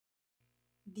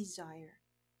Desire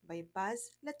by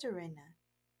Paz Laterena,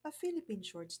 a Philippine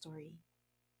short story.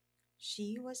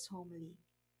 She was homely.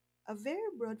 A very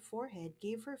broad forehead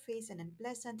gave her face an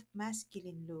unpleasant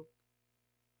masculine look.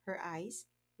 Her eyes,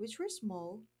 which were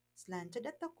small, slanted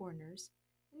at the corners,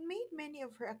 and made many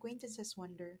of her acquaintances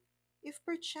wonder if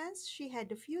perchance she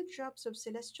had a few drops of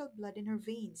celestial blood in her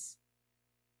veins.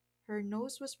 Her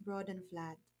nose was broad and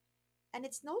flat, and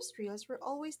its nostrils were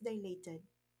always dilated,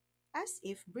 as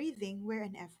if breathing were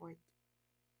an effort.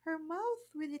 Her mouth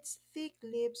with its thick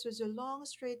lips was a long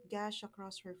straight gash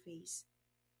across her face,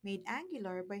 made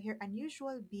angular by her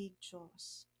unusual big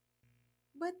jaws.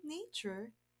 But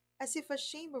nature, as if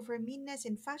ashamed of her meanness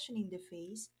in fashioning the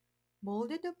face,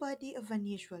 molded a body of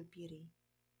unusual beauty.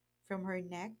 From her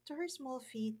neck to her small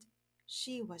feet,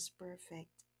 she was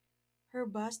perfect. Her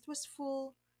bust was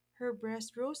full, her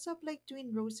breast rose up like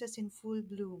twin roses in full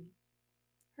bloom.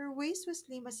 Her waist was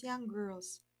slim as young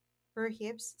girl's. Her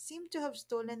hips seemed to have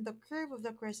stolen the curve of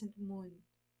the crescent moon.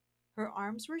 Her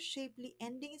arms were shapely,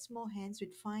 ending in small hands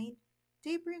with fine,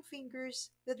 tapering fingers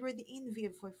that were the envy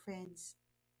of her friends.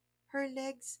 Her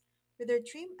legs, with their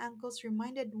trim ankles,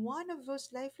 reminded one of those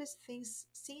lifeless things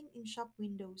seen in shop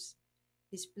windows,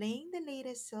 displaying the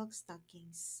latest silk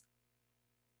stockings.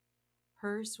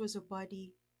 Hers was a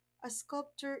body a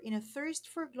sculptor in a thirst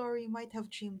for glory might have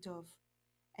dreamed of,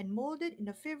 and molded in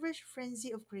a feverish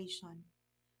frenzy of creation,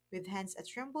 with hands a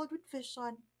tremble with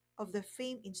vision of the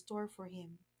fame in store for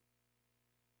him.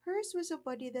 Hers was a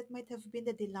body that might have been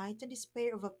the delight and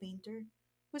despair of a painter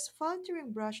whose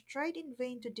faltering brush tried in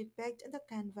vain to depict on the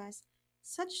canvas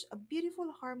such a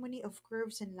beautiful harmony of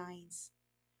curves and lines.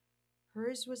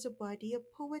 Hers was a body a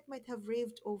poet might have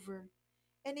raved over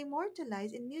and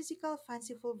immortalized in musical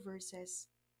fanciful verses.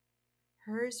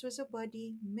 Hers was a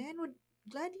body men would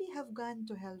gladly have gone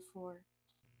to hell for.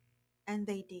 And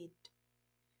they did.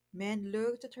 Men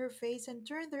looked at her face and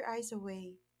turned their eyes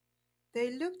away.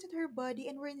 They looked at her body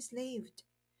and were enslaved.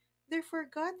 They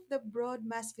forgot the broad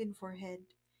masculine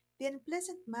forehead, the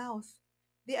unpleasant mouth,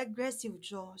 the aggressive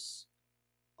jaws.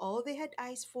 All they had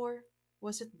eyes for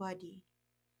was that body,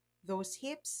 those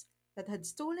hips that had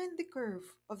stolen the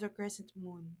curve of the crescent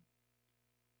moon.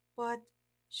 But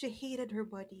she hated her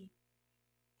body,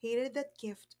 hated that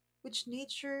gift which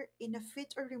nature, in a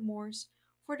fit of remorse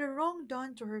for the wrong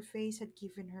done to her face, had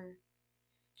given her.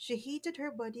 She hated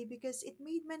her body because it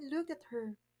made men look at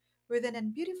her with an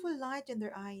unbeautiful light in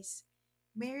their eyes,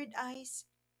 married eyes,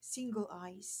 single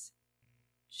eyes.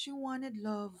 She wanted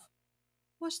love,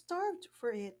 was starved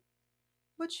for it,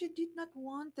 but she did not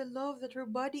want the love that her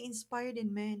body inspired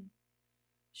in men.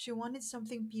 She wanted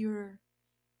something purer,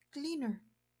 cleaner.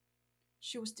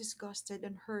 She was disgusted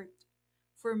and hurt,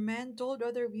 for men told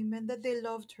other women that they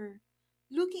loved her,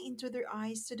 looking into their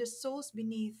eyes to the souls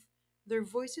beneath, their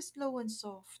voices low and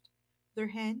soft, their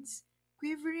hands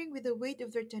quivering with the weight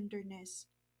of their tenderness.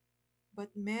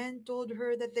 But men told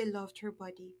her that they loved her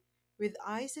body, with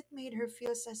eyes that made her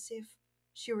feel as if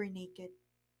she were naked,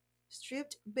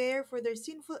 stripped bare for their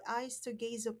sinful eyes to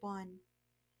gaze upon.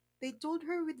 They told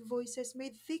her with voices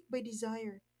made thick by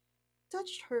desire,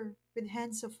 touched her with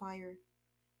hands of fire,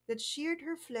 that sheared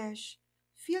her flesh,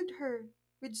 filled her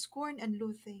with scorn and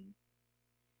loathing.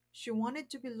 She wanted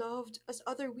to be loved as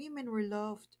other women were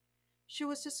loved. She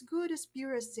was as good as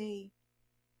pure as they,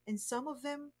 and some of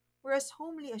them were as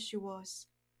homely as she was,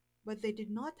 but they did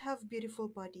not have beautiful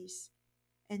bodies,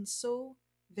 and so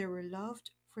they were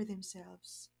loved for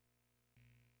themselves.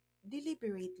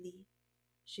 Deliberately,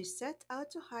 she set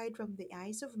out to hide from the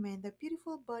eyes of men the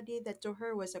beautiful body that to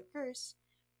her was a curse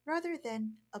rather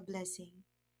than a blessing.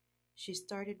 She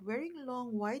started wearing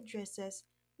long white dresses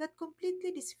that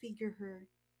completely disfigured her.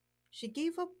 She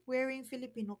gave up wearing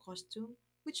Filipino costume,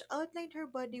 which outlined her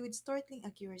body with startling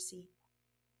accuracy.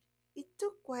 It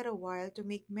took quite a while to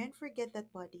make men forget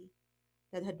that body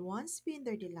that had once been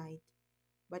their delight,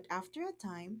 but after a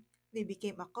time they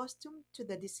became accustomed to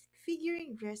the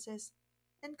disfiguring dresses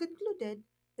and concluded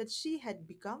that she had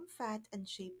become fat and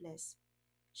shapeless.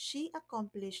 She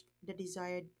accomplished the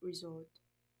desired result.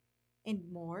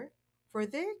 And more, for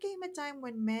there came a time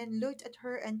when men looked at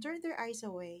her and turned their eyes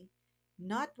away,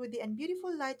 not with the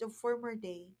unbeautiful light of former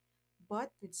day,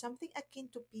 but with something akin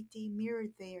to pity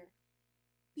mirrored there,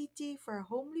 pity for a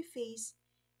homely face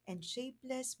and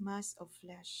shapeless mass of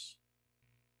flesh.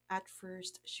 At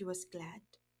first she was glad,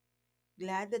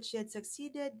 glad that she had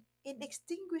succeeded in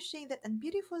extinguishing that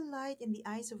unbeautiful light in the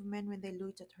eyes of men when they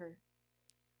looked at her.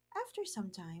 After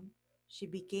some time, she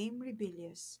became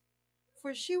rebellious,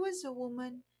 for she was a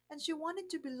woman and she wanted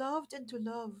to be loved and to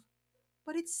love.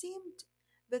 But it seemed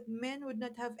that men would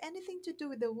not have anything to do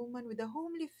with a woman with a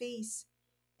homely face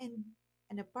and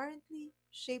an apparently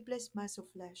shapeless mass of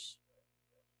flesh.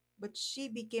 But she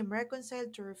became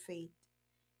reconciled to her fate,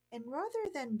 and rather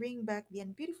than bring back the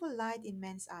unbeautiful light in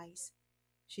men's eyes,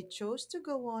 she chose to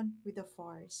go on with the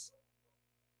farce.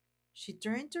 She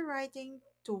turned to writing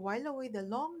to while away the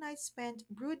long nights spent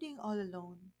brooding all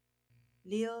alone.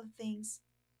 Little things,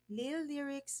 little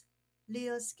lyrics,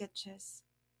 little sketches.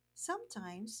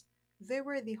 Sometimes they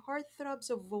were the heartthrobs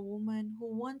of a woman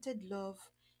who wanted love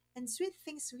and sweet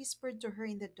things whispered to her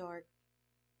in the dark.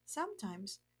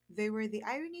 Sometimes they were the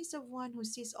ironies of one who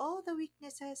sees all the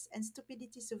weaknesses and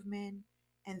stupidities of men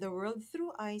and the world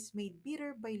through eyes made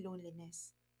bitter by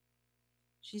loneliness.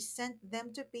 She sent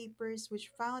them to papers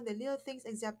which found the little things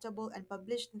acceptable and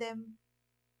published them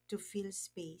to fill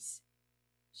space,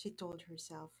 she told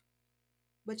herself.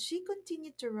 But she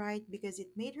continued to write because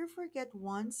it made her forget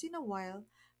once in a while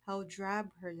how drab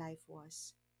her life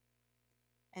was.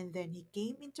 And then he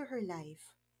came into her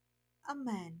life, a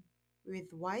man with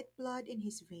white blood in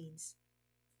his veins.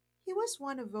 He was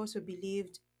one of those who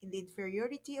believed in the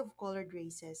inferiority of colored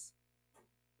races,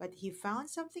 but he found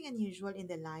something unusual in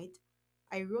the light,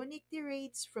 ironic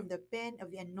tirades from the pen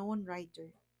of the unknown writer.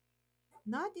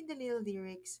 Not in the little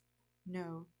lyrics,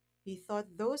 no. He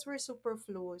thought those were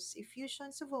superfluous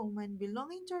effusions of a woman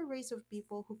belonging to a race of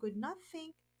people who could not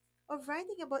think of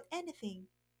writing about anything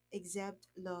except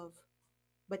love.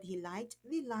 But he liked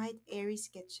the light, airy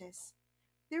sketches.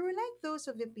 They were like those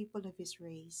of the people of his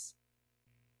race.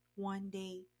 One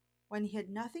day, when he had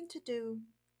nothing to do,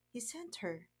 he sent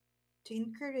her, to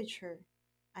encourage her,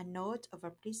 a note of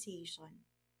appreciation.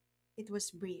 It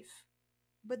was brief,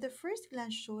 but the first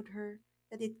glance showed her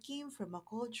that it came from a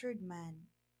cultured man.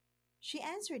 She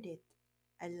answered it,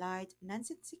 a light,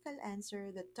 nonsensical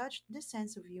answer that touched the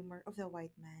sense of humor of the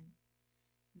white man.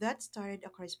 That started a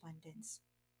correspondence.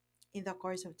 In the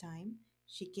course of time,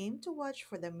 she came to watch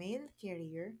for the mail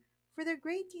carrier for the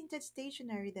gray tinted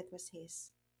stationery that was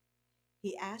his.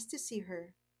 He asked to see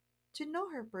her, to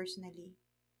know her personally.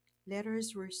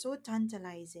 Letters were so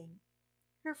tantalizing.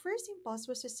 Her first impulse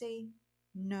was to say,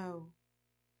 no.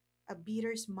 A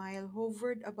bitter smile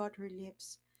hovered about her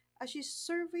lips as she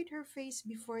surveyed her face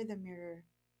before the mirror.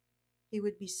 He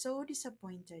would be so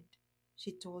disappointed,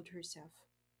 she told herself.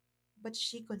 But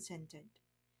she consented.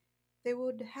 They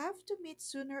would have to meet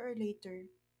sooner or later.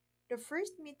 The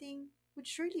first meeting would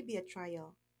surely be a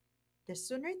trial. The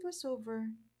sooner it was over,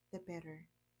 the better.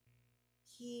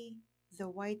 He, the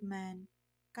white man,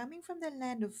 coming from the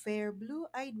land of fair, blue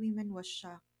eyed women, was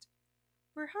shocked.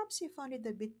 Perhaps he found it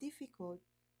a bit difficult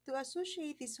to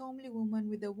associate this homely woman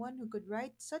with the one who could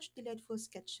write such delightful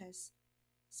sketches,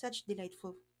 such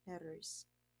delightful letters.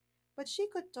 But she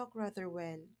could talk rather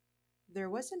well. There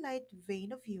was a light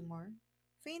vein of humor,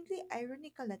 faintly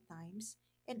ironical at times,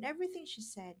 in everything she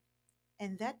said,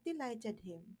 and that delighted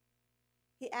him.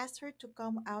 He asked her to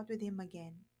come out with him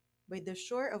again, by the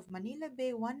shore of Manila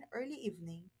Bay one early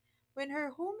evening, when her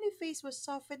homely face was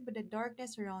softened by the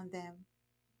darkness around them.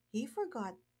 He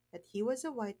forgot that he was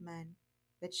a white man,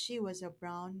 that she was a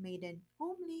brown maiden,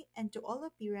 homely and to all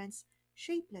appearance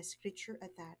shapeless creature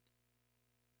at that.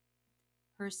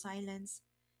 Her silence,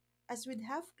 as with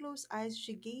half closed eyes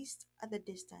she gazed at the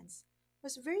distance,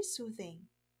 was very soothing,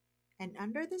 and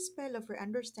under the spell of her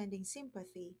understanding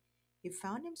sympathy, he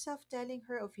found himself telling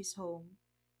her of his home,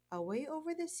 away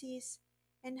over the seas,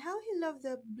 and how he loved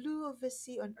the blue of the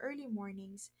sea on early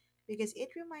mornings because it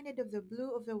reminded of the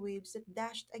blue of the waves that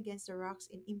dashed against the rocks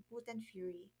in impotent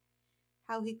fury.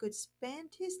 How he could spend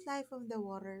his life on the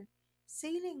water,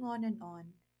 sailing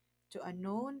on to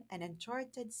unknown and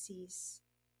uncharted seas.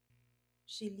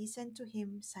 She listened to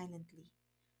him silently.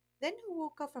 Then he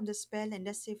woke up from the spell and,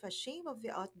 as if ashamed of the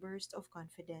outburst of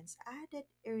confidence, added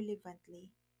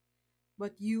irrelevantly,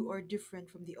 "But you are different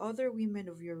from the other women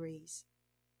of your race,"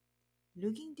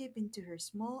 looking deep into her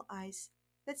small eyes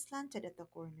that slanted at the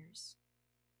corners.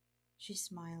 She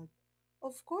smiled.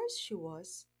 Of course she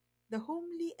was, the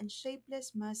homely and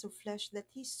shapeless mass of flesh that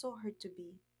he saw her to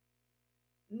be.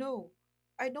 "No,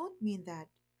 I don't mean that,"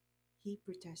 he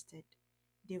protested,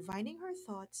 divining her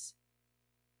thoughts.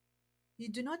 "You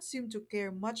do not seem to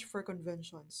care much for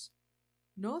conventions.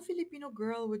 No Filipino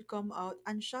girl would come out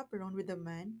unchaperoned with a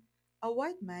man, a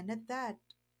white man at that.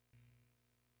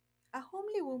 A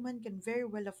homely woman can very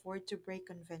well afford to break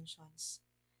conventions.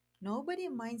 Nobody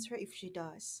minds her if she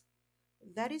does.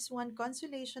 That is one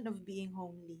consolation of being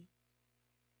homely,"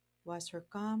 was her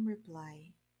calm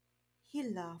reply. He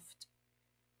laughed.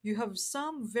 "You have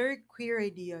some very queer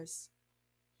ideas,"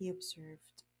 he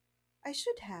observed. "I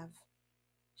should have,"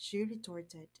 she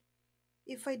retorted.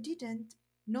 "If I didn't,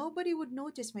 nobody would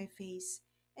notice my face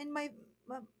and my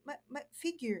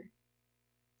figure."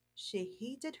 She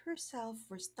hated herself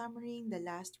for stammering the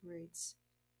last words.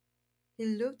 He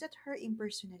looked at her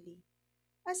impersonally,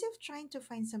 as if trying to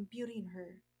find some beauty in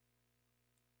her.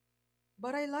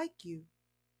 But I like you,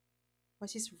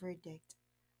 was his verdict,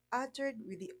 uttered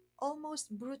with the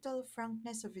almost brutal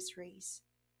frankness of his race.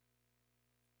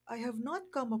 I have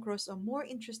not come across a more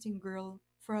interesting girl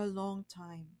for a long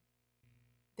time.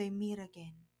 They meet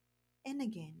again and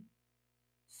again.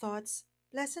 Thoughts,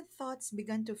 pleasant thoughts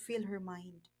began to fill her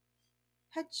mind.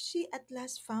 Had she at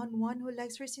last found one who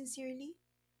likes her sincerely?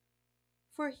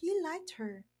 For he liked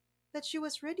her, that she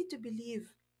was ready to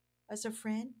believe, as a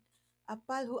friend, a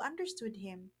pal who understood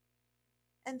him,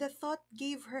 and the thought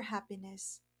gave her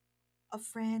happiness. A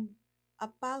friend, a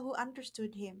pal who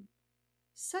understood him,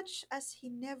 such as he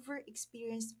never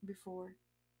experienced before.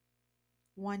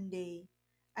 One day,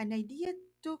 an idea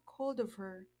took hold of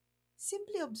her,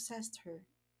 simply obsessed her.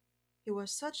 He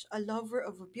was such a lover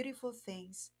of beautiful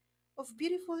things, of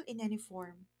beautiful in any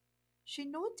form. She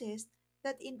noticed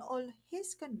that in all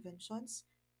his conventions,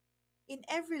 in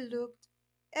every look,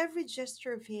 every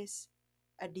gesture of his,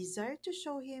 a desire to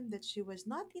show him that she was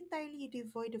not entirely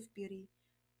devoid of beauty,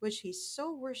 which he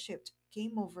so worshipped,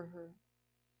 came over her.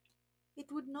 It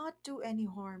would not do any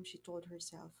harm, she told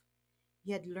herself.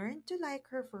 He had learned to like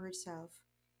her for herself.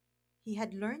 He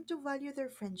had learned to value their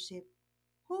friendship,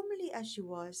 homely as she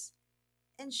was,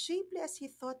 and shapely as he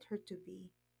thought her to be.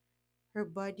 Her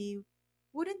body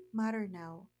wouldn't matter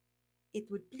now.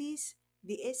 It would please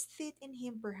the aesthete in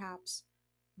him, perhaps,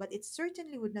 but it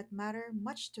certainly would not matter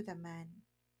much to the man.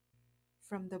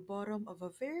 From the bottom of a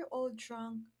very old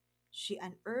trunk, she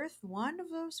unearthed one of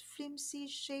those flimsy,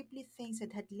 shapely things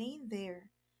that had lain there,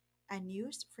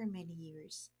 unused for many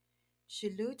years. She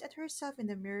looked at herself in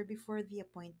the mirror before the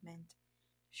appointment.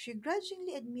 She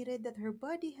grudgingly admitted that her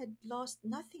body had lost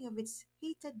nothing of its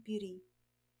hated beauty.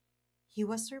 He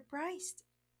was surprised,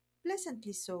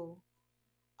 pleasantly so.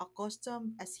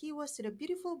 Accustomed as he was to the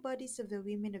beautiful bodies of the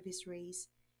women of his race,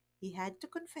 he had to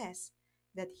confess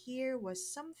that here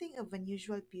was something of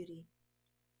unusual beauty.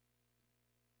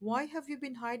 Why have you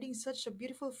been hiding such a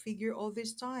beautiful figure all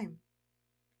this time?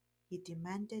 He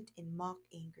demanded in mock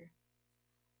anger.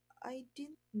 I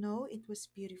didn't know it was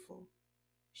beautiful,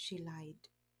 she lied.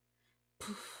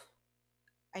 Poof!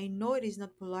 I know it is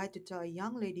not polite to tell a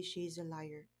young lady she is a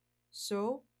liar,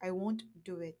 so I won't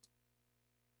do it.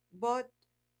 But,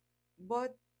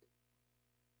 but,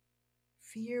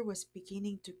 fear was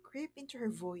beginning to creep into her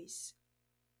voice.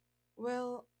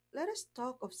 Well, let us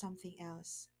talk of something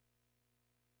else.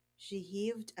 She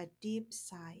heaved a deep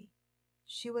sigh.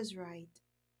 She was right.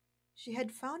 She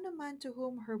had found a man to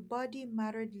whom her body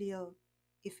mattered little,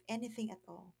 if anything at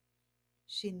all.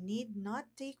 She need not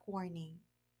take warning.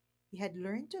 He had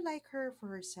learned to like her for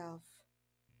herself.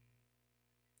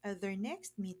 At their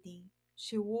next meeting,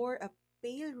 she wore a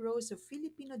pale rose of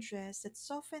Filipino dress that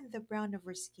softened the brown of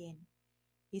her skin.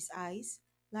 His eyes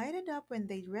lighted up when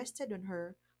they rested on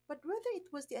her, but whether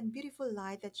it was the unbeautiful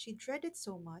light that she dreaded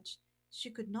so much, she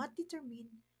could not determine,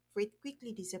 for it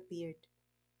quickly disappeared.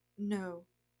 No,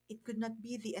 it could not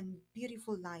be the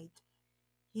unbeautiful light.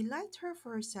 He liked her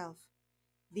for herself.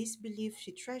 This belief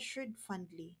she treasured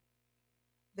fondly.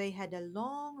 They had a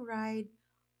long ride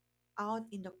out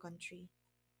in the country,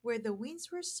 where the winds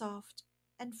were soft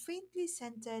and faintly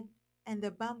scented, and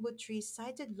the bamboo trees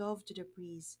sighed love to the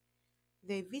breeze.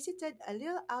 They visited a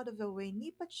little out of the way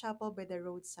Nipa chapel by the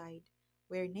roadside,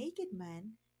 where a naked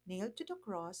man, nailed to the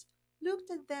cross,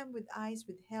 looked at them with eyes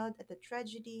withheld at the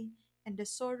tragedy and the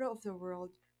sorrow of the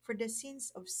world for the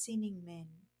sins of sinning men.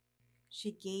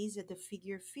 She gazed at the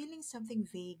figure, feeling something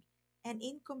vague and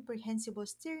incomprehensible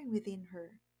stirring within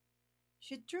her.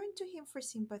 She turned to him for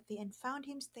sympathy and found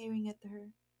him staring at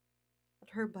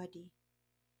her body.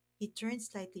 He turned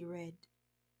slightly red.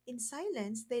 In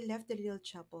silence, they left the little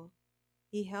chapel.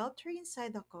 He helped her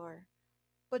inside the car,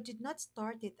 but did not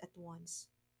start it at once.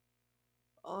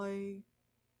 I,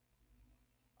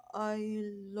 I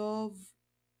love,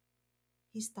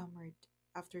 he stammered,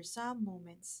 after some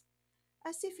moments,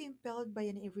 as if impelled by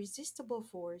an irresistible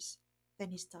force. Then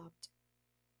he stopped.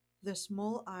 The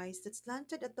small eyes that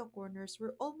slanted at the corners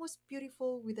were almost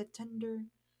beautiful with a tender,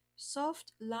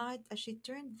 soft light as she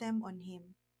turned them on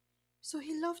him. So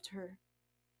he loved her.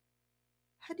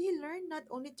 Had he learned not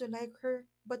only to like her,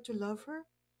 but to love her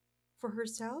for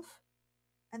herself?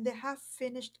 And the half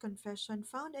finished confession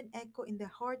found an echo in the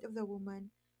heart of the woman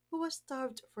who was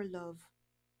starved for love.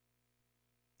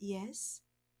 Yes,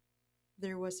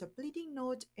 there was a pleading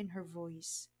note in her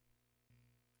voice.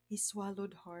 He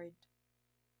swallowed hard.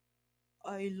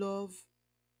 I love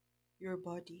your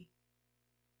body,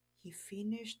 he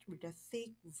finished with a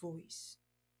thick voice.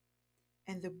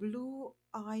 and the blue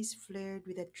eyes flared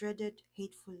with a dreaded,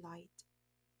 hateful light.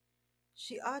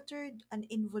 She uttered an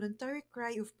involuntary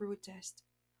cry of protest,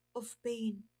 of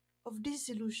pain, of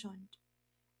disillusion,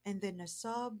 and then a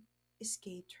sob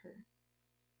escaped her.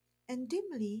 And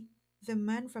dimly, the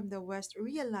man from the west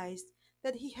realized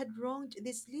that he had wronged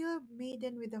this little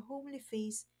maiden with a homely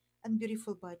face and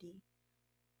beautiful body,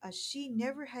 as she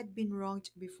never had been wronged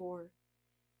before,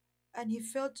 and he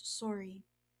felt sorry,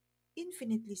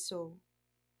 infinitely so,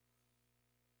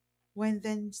 when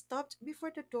then stopped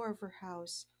before the door of her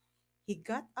house. He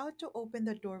got out to open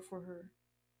the door for her.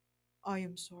 "I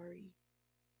am sorry,"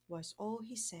 was all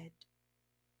he said.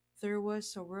 There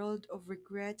was a world of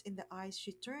regret in the eyes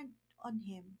she turned on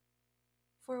him.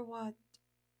 "For what?"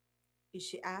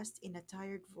 she asked in a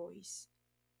tired voice.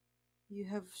 "You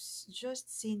have just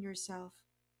seen yourself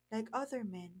like other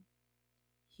men."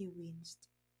 He winced,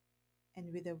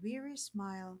 and with a weary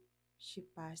smile she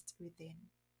passed within.